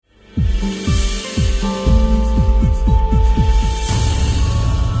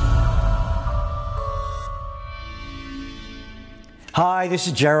Hi, this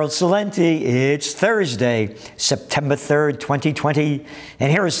is Gerald Celente. It's Thursday, September 3rd, 2020,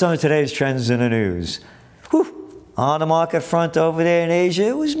 and here are some of today's trends in the news. On the market front over there in Asia,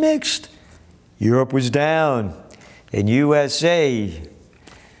 it was mixed. Europe was down, and USA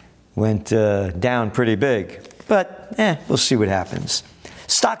went down pretty big. But, we'll see what happens.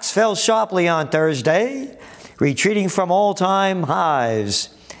 Stocks fell sharply on Thursday, retreating from all-time highs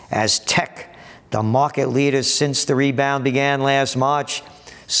as tech, the market leader since the rebound began last March,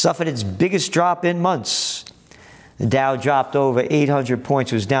 suffered its biggest drop in months. The Dow dropped over 800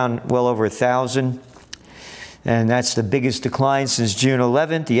 points, was down well over 1,000. And that's the biggest decline since June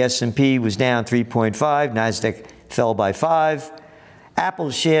 11th. The S&P was down 3.5. NASDAQ fell by 5.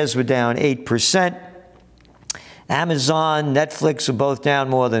 Apple shares were down 8%. Amazon, Netflix were both down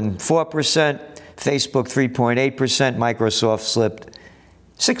more than 4%. Facebook 3.8%. Microsoft slipped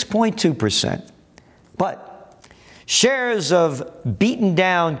 6.2%. But shares of beaten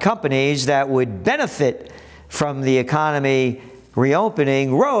down companies that would benefit from the economy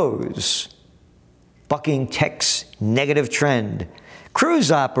reopening rose, bucking tech's negative trend.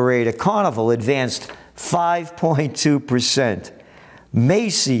 Cruise operator Carnival advanced 5.2%.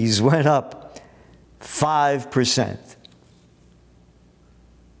 Macy's went up 5%.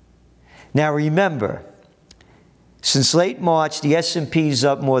 Now remember, since late March, the S&P's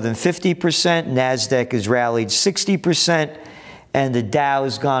up more than 50%, NASDAQ has rallied 60%, and the Dow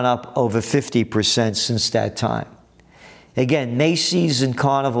has gone up over 50% since that time. Again, Macy's and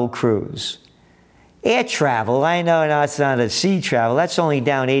Carnival Cruise. Air travel, I know that's not a sea travel, that's only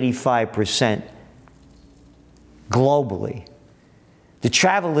down 85% globally. The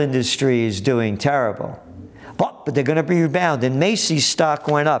travel industry is doing terrible. But they're going to rebound, and Macy's stock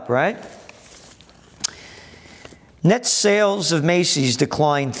went up, right? Net sales of Macy's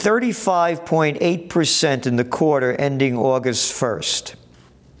declined 35.8% in the quarter ending August 1st.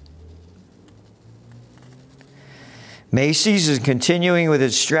 Macy's is continuing with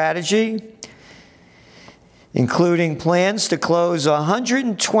its strategy, including plans to close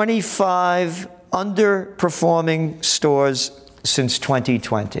 125 underperforming stores since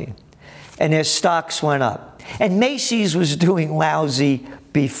 2020. And their stocks went up. And Macy's was doing lousy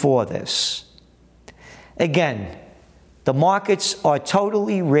before this. Again, the markets are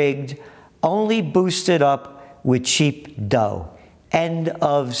totally rigged, only boosted up with cheap dough. End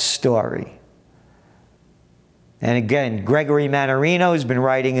of story. And again, Gregory Mannarino has been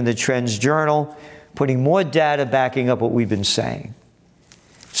writing in the Trends Journal, putting more data backing up what we've been saying.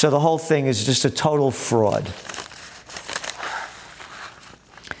 So the whole thing is just a total fraud.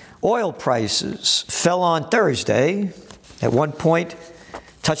 Oil prices fell on Thursday, at one point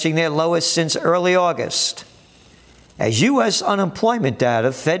touching their lowest since early August. As U.S. unemployment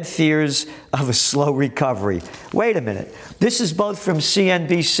data fed fears of a slow recovery. Wait a minute. This is both from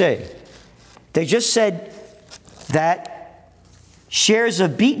CNBC. They just said that shares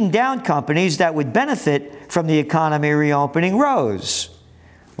of beaten down companies that would benefit from the economy reopening rose,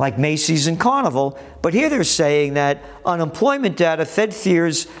 like Macy's and Carnival. But here they're saying that unemployment data fed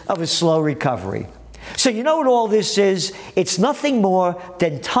fears of a slow recovery. So you know what all this is? It's nothing more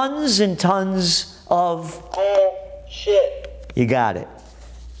than tons and tons of shit. You got it.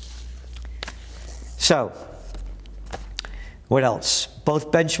 So, what else?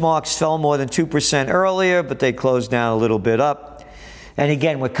 Both benchmarks fell more than 2% earlier, but they closed down a little bit up. And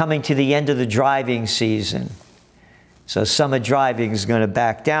again, we're coming to the end of the driving season. So summer driving is going to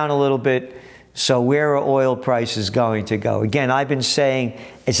back down a little bit. So where are oil prices going to go? Again, I've been saying,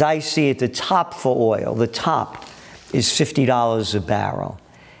 as I see it, the top for oil, the top is $50 a barrel.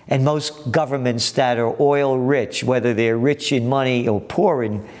 And most governments that are oil rich, whether they're rich in money or poor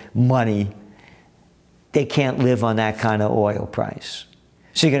in money, they can't live on that kind of oil price.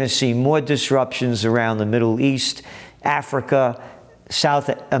 So you're going to see more disruptions around the Middle East, Africa, South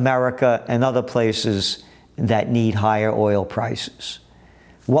America, and other places that need higher oil prices.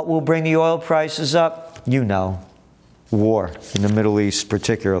 What will bring the oil prices up? You know, war in the Middle East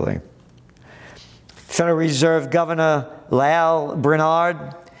particularly. Federal Reserve Governor Lael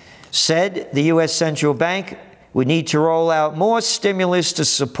Brainard said the U.S. Central Bank would need to roll out more stimulus to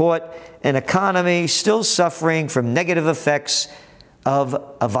support an economy still suffering from negative effects of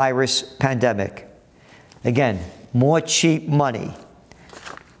a virus pandemic. Again, more cheap money.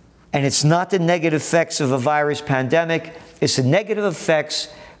 And it's not the negative effects of a virus pandemic, it's the negative effects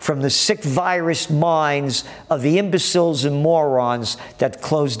from the sick virus minds of the imbeciles and morons that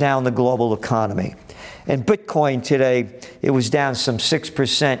closed down the global economy. And Bitcoin today, it was down some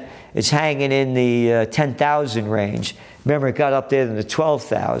 6%. It's hanging in the 10,000 range. Remember, it got up there in the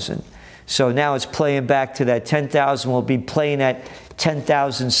 12,000. So now it's playing back to that 10,000. We'll be playing at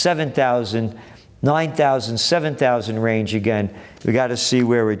 10,000, 7,000, 9,000, 7,000 range again. We got to see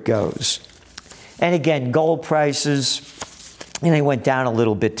where it goes. And again, gold prices, they went down a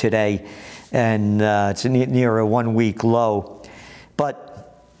little bit today, and it's near a 1-week low.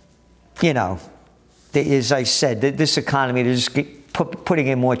 But, you know, as I said, this economy, they're just putting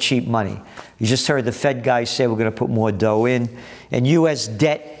in more cheap money. You just heard the Fed guy say we're going to put more dough in, and U.S.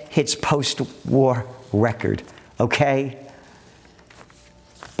 debt hits post-war record, okay?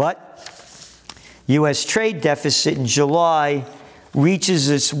 But U.S. trade deficit in July reaches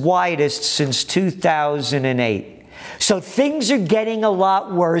its widest since 2008. So things are getting a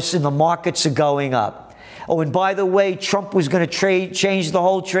lot worse and the markets are going up. Oh, and by the way, Trump was going to change the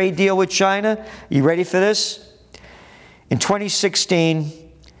whole trade deal with China. You ready for this? In 2016,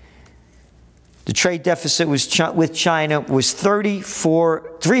 the trade deficit with China was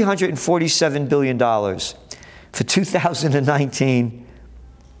 $347 billion. For 2019,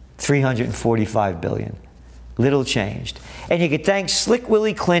 $345 billion. Little changed. And you could thank Slick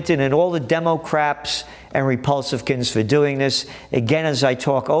Willie Clinton and all the Democrats and Repulsivekins for doing this. Again, as I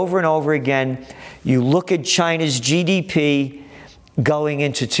talk over and over again, you look at China's GDP going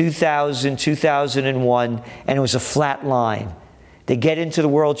into 2000, 2001, and it was a flat line. They get into the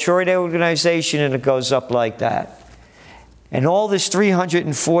World Trade Organization and it goes up like that. And all this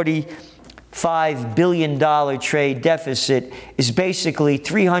 $345 billion trade deficit is basically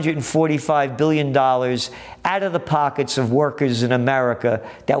 $345 billion out of the pockets of workers in America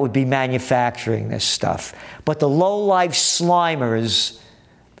that would be manufacturing this stuff. But the low-life slimers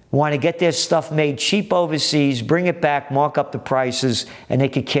want to get their stuff made cheap overseas, bring it back, mark up the prices, and they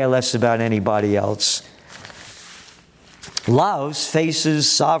could care less about anybody else. Laos faces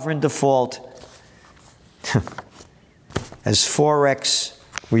sovereign default as Forex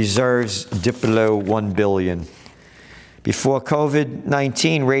reserves dip below $1 billion. Before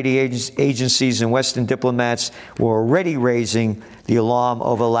COVID-19, rating agencies and Western diplomats were already raising the alarm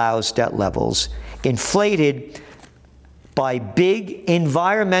over Laos debt levels, inflated by big,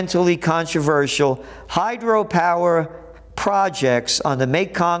 environmentally controversial hydropower projects on the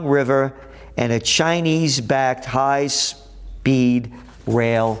Mekong River and a Chinese-backed high-speed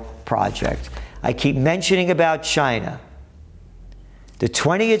rail project. I keep mentioning about China. The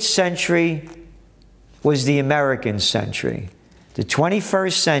 20th century was the American century. The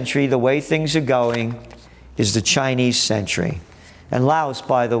 21st century, the way things are going, is the Chinese century. And Laos,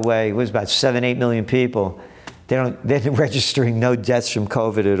 by the way, was about 7-8 million people. They're registering no deaths from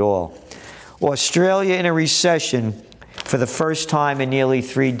COVID at all. Australia in a recession for the first time in nearly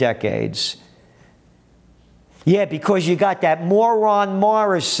 3 decades. Yeah, because you got that moron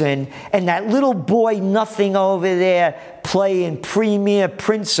Morrison and that little boy nothing over there playing Premier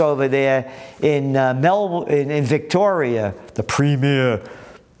Prince over there in Melbourne, in Victoria. The Premier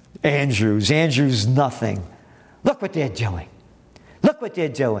Andrews nothing. Look what they're doing. Look what they're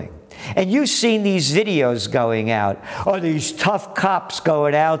doing. And you've seen these videos going out. Oh, these tough cops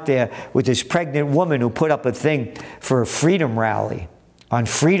going out there with this pregnant woman who put up a thing for a freedom rally on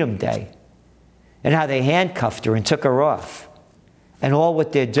Freedom Day. And how they handcuffed her and took her off. And all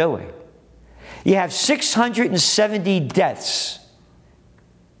what they're doing. You have 670 deaths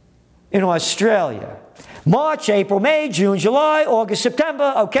in Australia. March, April, May, June, July, August,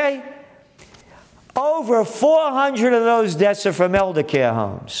 September, okay? Over 400 of those deaths are from elder care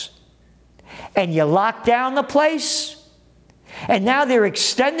homes. And you lock down the place? And now they're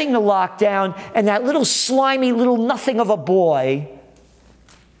extending the lockdown, and that little slimy little nothing of a boy,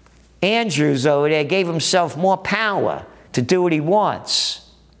 Andrews over there, gave himself more power to do what he wants.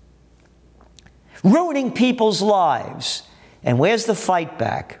 Ruining people's lives. And where's the fight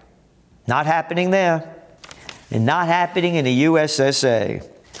back? Not happening there. And not happening in the USSA.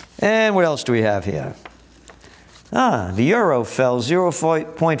 And what else do we have here? The euro fell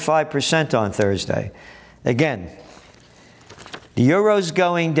 0.5% on Thursday. Again, the euro's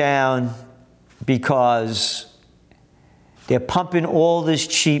going down because they're pumping all this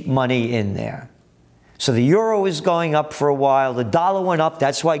cheap money in there. So the euro is going up for a while. The dollar went up.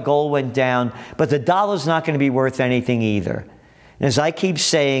 That's why gold went down. But the dollar's not going to be worth anything either. And as I keep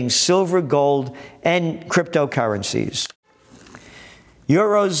saying, silver, gold, and cryptocurrencies.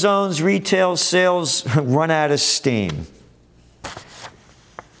 Eurozone's retail sales run out of steam.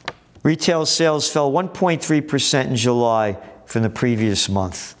 Retail sales fell 1.3% in July from the previous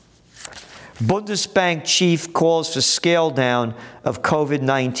month. Bundesbank chief calls for scale down of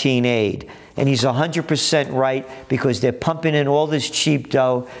COVID-19 aid. And he's 100% right, because they're pumping in all this cheap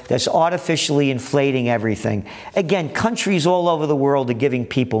dough that's artificially inflating everything. Again, countries all over the world are giving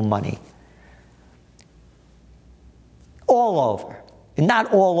people money. All over.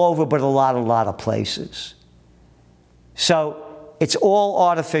 Not all over, but a lot of places. So it's all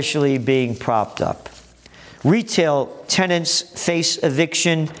artificially being propped up. Retail tenants face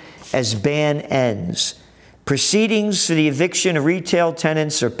eviction as ban ends. Proceedings for the eviction of retail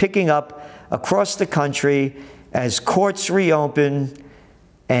tenants are picking up across the country as courts reopen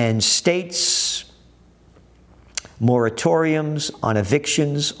and states' moratoriums on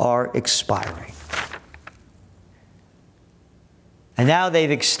evictions are expiring. And now they've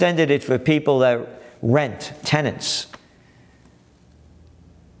extended it for people that rent, tenants,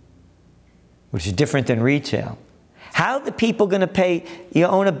 which is different than retail. How are the people going to pay? You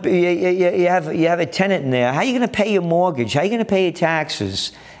have a tenant in there. How are you going to pay your mortgage? How are you going to pay your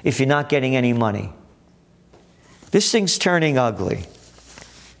taxes if you're not getting any money? This thing's turning ugly.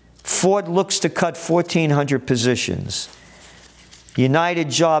 Ford looks to cut 1,400 positions. United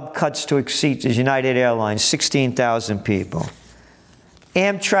job cuts to exceed United Airlines, 16,000 people.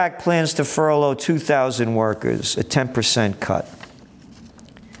 Amtrak plans to furlough 2,000 workers, a 10% cut.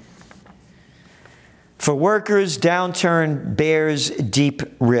 For workers, downturn bears deep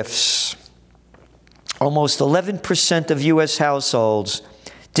rifts. Almost 11% of U.S. households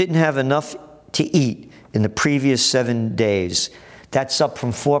didn't have enough to eat in the previous 7 days. That's up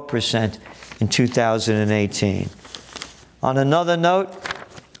from 4% in 2018. On another note,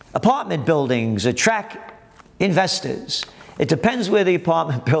 apartment buildings attract investors. It depends where the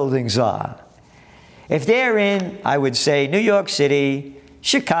apartment buildings are. If they're in, I would say, New York City,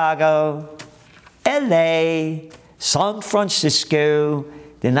 Chicago, LA, San Francisco,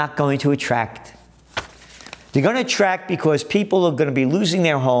 they're not going to attract. They're going to attract because people are going to be losing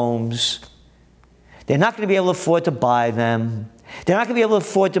their homes. They're not going to be able to afford to buy them. They're not going to be able to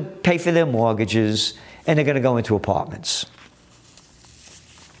afford to pay for their mortgages, and they're going to go into apartments.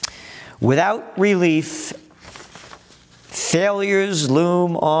 Without relief, failures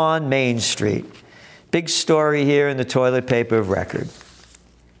loom on Main Street. Big story here in the toilet paper of record.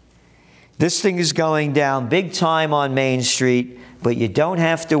 This thing is going down big time on Main Street, but you don't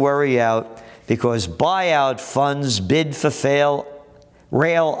have to worry out because buyout funds bid for fail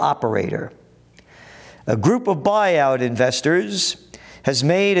rail operator. A group of buyout investors has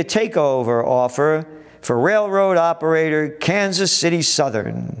made a takeover offer for railroad operator Kansas City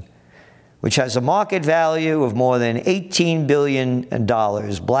Southern, which has a market value of more than $18 billion.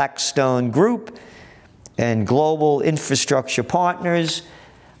 Blackstone Group and Global Infrastructure Partners.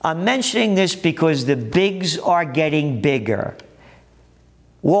 I'm mentioning this because the bigs are getting bigger.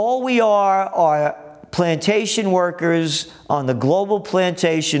 All we are plantation workers on the global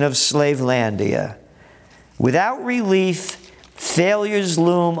plantation of Slavelandia. Without relief, failures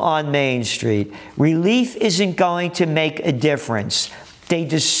loom on Main Street. Relief isn't going to make a difference. They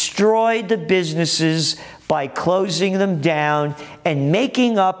destroyed the businesses by closing them down and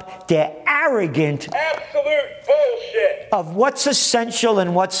making up their arrogant absolute bullshit of what's essential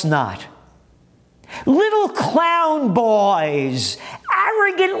and what's not. Little clown boys,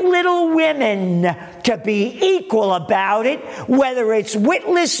 arrogant little women to be equal about it, whether it's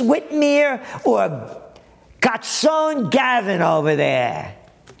Witless Whitmer or Gatson Gavin over there,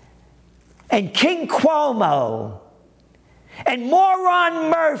 and King Cuomo, and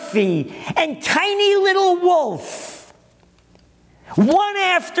Moron Murphy, and Tiny Little Wolf, one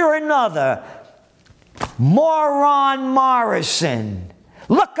after another. Moron Morrison.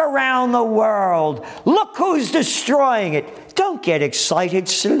 Look around the world. Look who's destroying it. Don't get excited,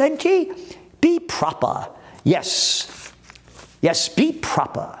 Celente. Be proper. Yes. Yes, be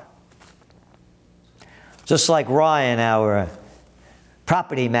proper. Just like Ryan, our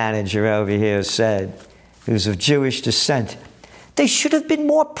property manager over here, said, who's of Jewish descent, they should have been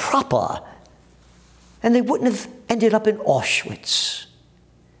more proper, and they wouldn't have ended up in Auschwitz.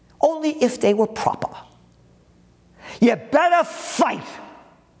 Only if they were proper. You better fight.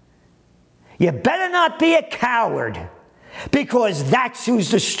 You better not be a coward, because that's who's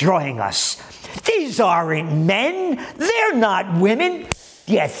destroying us. These aren't men. They're not women.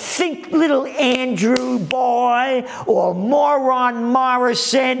 You think little Andrew boy or Moron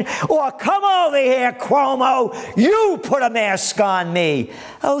Morrison or come over here, Cuomo, you put a mask on me.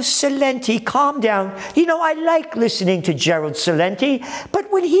 Oh, Celente, calm down. You know, I like listening to Gerald Celente, but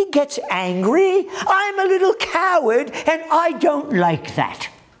when he gets angry, I'm a little coward and I don't like that.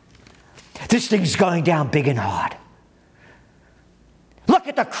 This thing's going down big and hard. Look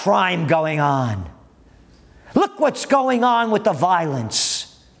at the crime going on. Look what's going on with the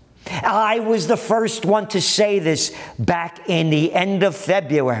violence. I was the first one to say this back in the end of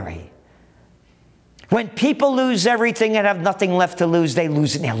February. When people lose everything and have nothing left to lose, they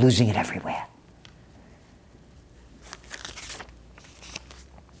lose it, and they're losing it everywhere.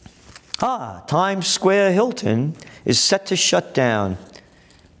 Times Square Hilton is set to shut down.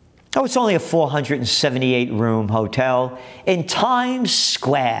 Oh, it's only a 478-room hotel in Times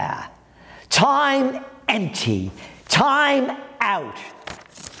Square. Time empty. Time out.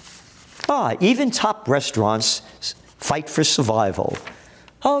 Even top restaurants fight for survival.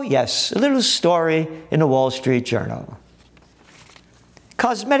 Oh, yes, a little story in the Wall Street Journal.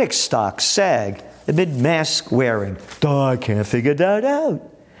 Cosmetic stocks sag amid mask wearing. I can't figure that out.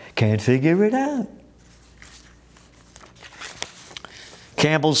 Can't figure it out.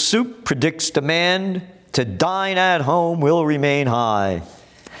 Campbell's Soup predicts demand to dine at home will remain high.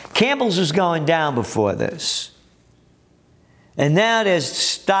 Campbell's was going down before this. And now there's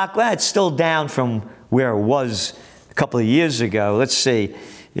stock, well, it's still down from where it was a couple of years ago. Let's see,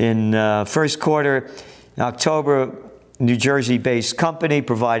 in first quarter, in October, New Jersey-based company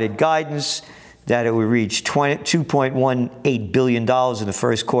provided guidance that it would reach $2.18 billion in the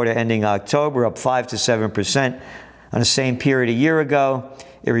first quarter ending October, up 5 to 7%. On the same period a year ago,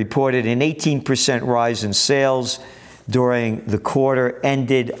 it reported an 18% rise in sales during the quarter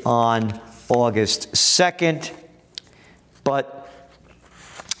ended on August 2nd. But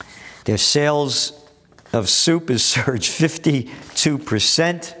their sales of soup has surged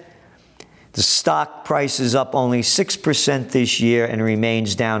 52%. The stock price is up only 6% this year and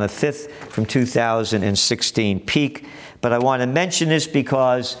remains down a fifth from 2016 peak. But I want to mention this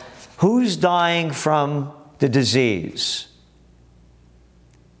because who's dying from the disease?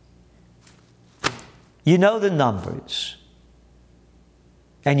 You know the numbers.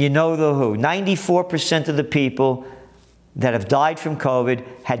 And you know the who. 94% of the people that have died from COVID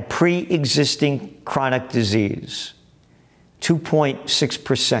had pre-existing chronic disease.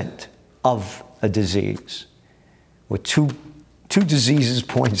 2.6% of a disease. Or two diseases,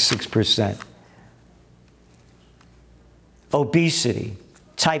 0.6%. Obesity,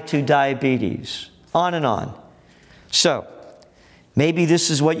 type 2 diabetes, on and on. So, maybe this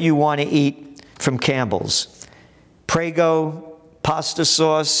is what you want to eat from Campbell's. Prego pasta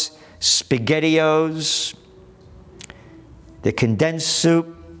sauce, SpaghettiOs, the condensed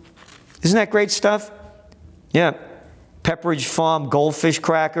soup. Isn't that great stuff? Yeah. Pepperidge Farm goldfish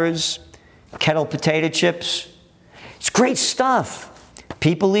crackers, kettle potato chips. It's great stuff.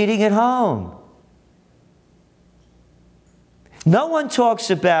 People eating at home. No one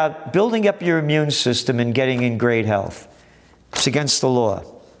talks about building up your immune system and getting in great health. It's against the law.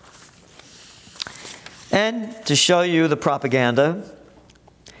 And to show you the propaganda,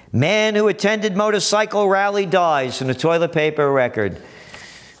 man who attended motorcycle rally dies in a toilet paper record.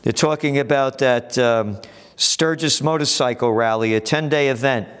 They're talking about that Sturgis motorcycle rally, a 10-day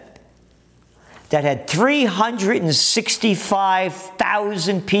event that had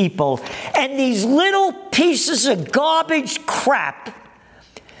 365,000 people, and these little pieces of garbage crap.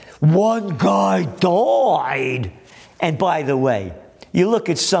 One guy died. And by the way, you look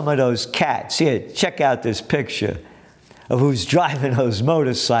at some of those cats. Here, check out this picture of who's driving those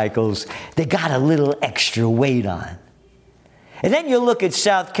motorcycles. They got a little extra weight on. And then you look at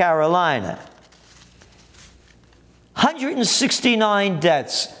South Carolina. 169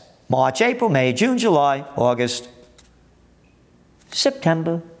 deaths. March, April, May, June, July, August,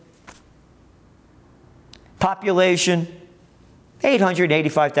 September. Population,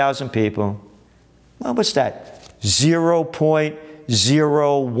 885,000 people. Well, what's that?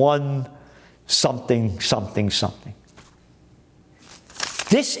 0.01 something, something, something.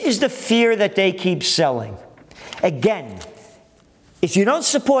 This is the fear that they keep selling. Again, if you don't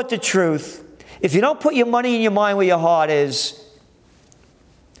support the truth, if you don't put your money in your mind where your heart is,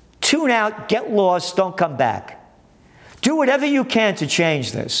 tune out, get lost, don't come back. Do whatever you can to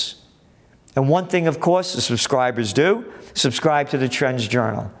change this. And one thing, of course, the subscribers do, subscribe to the Trends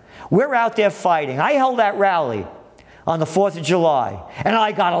Journal. We're out there fighting. I held that rally on the 4th of July, and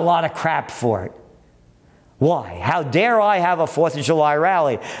I got a lot of crap for it. Why? How dare I have a 4th of July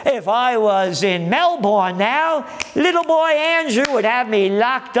rally? If I was in Melbourne now, little boy Andrew would have me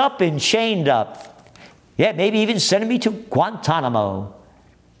locked up and chained up. Yeah, maybe even sending me to Guantanamo.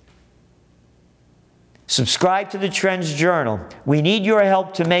 Subscribe to the Trends Journal. We need your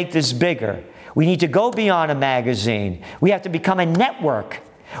help to make this bigger. We need to go beyond a magazine. We have to become a network.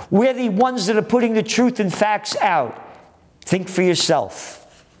 We're the ones that are putting the truth and facts out. Think for yourself.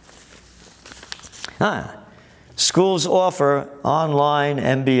 Schools offer online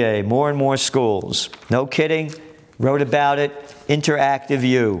MBA. More and more schools. No kidding. Wrote about it. Interactive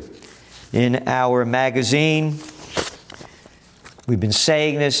View. In our magazine, we've been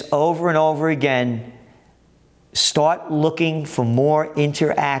saying this over and over again. Start looking for more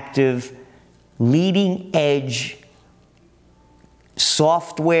interactive, leading-edge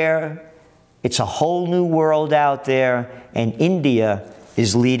software, It's a whole new world out there, and India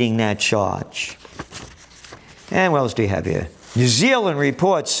is leading that charge. And what else do you have here? New Zealand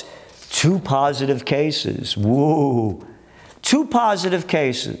reports 2 positive cases. Whoa. 2 positive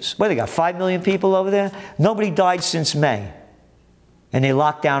cases. What, they got 5 million people over there? Nobody died since May. And they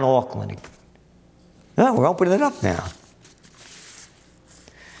locked down Auckland. Oh, we're opening it up now.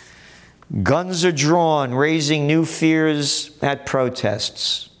 Guns are drawn, raising new fears at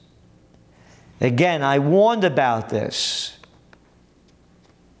protests. Again, I warned about this.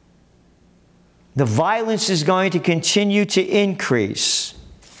 The violence is going to continue to increase.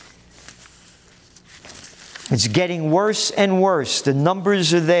 It's getting worse and worse. The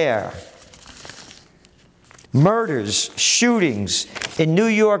numbers are there. Murders, shootings in New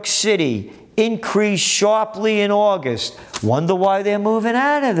York City increased sharply in August. Wonder why they're moving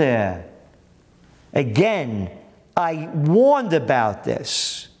out of there. Again, I warned about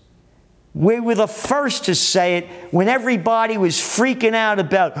this. We were the first to say it when everybody was freaking out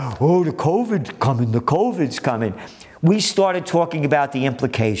about, oh, the COVID's coming. We started talking about the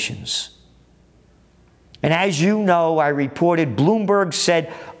implications. And as you know, I reported, Bloomberg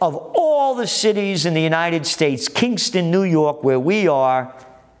said, of all the cities in the United States, Kingston, New York, where we are,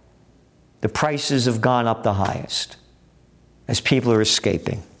 the prices have gone up the highest as people are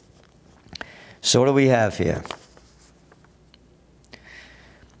escaping. So what do we have here?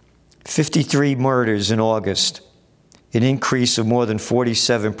 53 murders in August, an increase of more than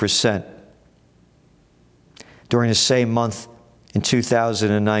 47% during the same month in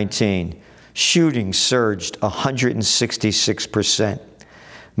 2019. Shootings surged 166%.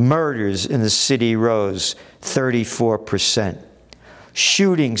 Murders in the city rose 34%.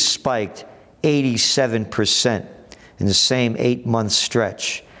 Shootings spiked 87% in the same 8-month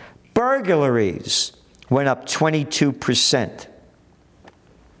stretch. Burglaries went up 22%.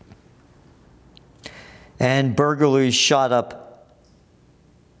 And burglaries shot up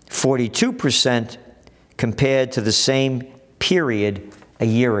 42% compared to the same period a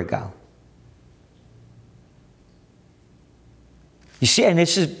year ago. You see, and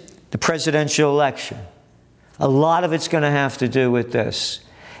this is the presidential election. A lot of it's going to have to do with this.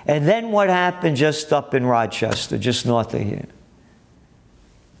 And then what happened just up in Rochester, just north of here?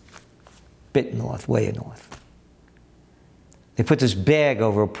 Bit north, way north. They put this bag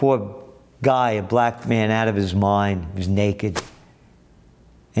over a poor guy, a black man, out of his mind. He was naked.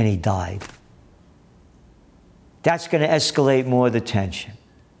 And he died. That's going to escalate more of the tension.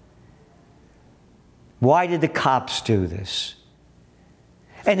 Why did the cops do this?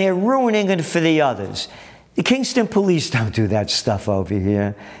 And they're ruining it for the others. The Kingston police don't do that stuff over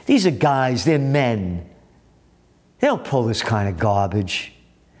here. These are guys, they're men. They don't pull this kind of garbage.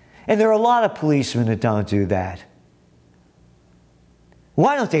 And there are a lot of policemen that don't do that.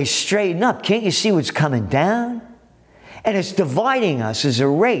 Why don't they straighten up? Can't you see what's coming down? And it's dividing us as a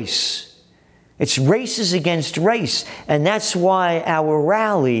race. It's races against race. And that's why our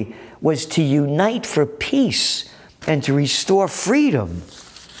rally was to unite for peace and to restore freedom.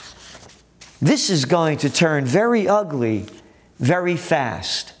 This is going to turn very ugly very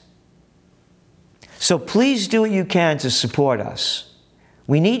fast. So please do what you can to support us.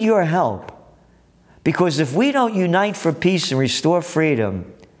 We need your help. Because if we don't unite for peace and restore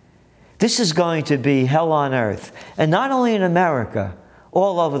freedom, this is going to be hell on earth. And not only in America,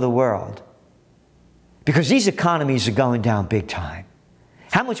 all over the world. Because these economies are going down big time.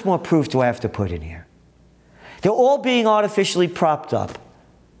 How much more proof do I have to put in here? They're all being artificially propped up.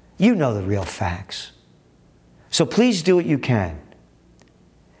 You know the real facts. So please do what you can.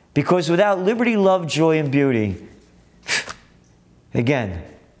 Because without liberty, love, joy, and beauty, again,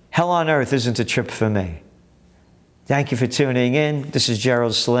 hell on earth isn't a trip for me. Thank you for tuning in. This is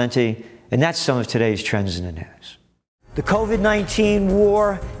Gerald Celente, and that's some of today's trends in the news. The COVID-19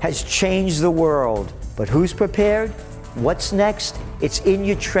 war has changed the world, but who's prepared? What's next? It's in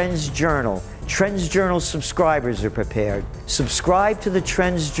your Trends Journal. Trends Journal subscribers are prepared. Subscribe to the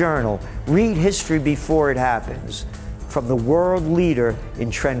Trends Journal. Read history before it happens. From the world leader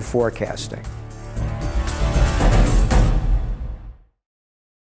in trend forecasting.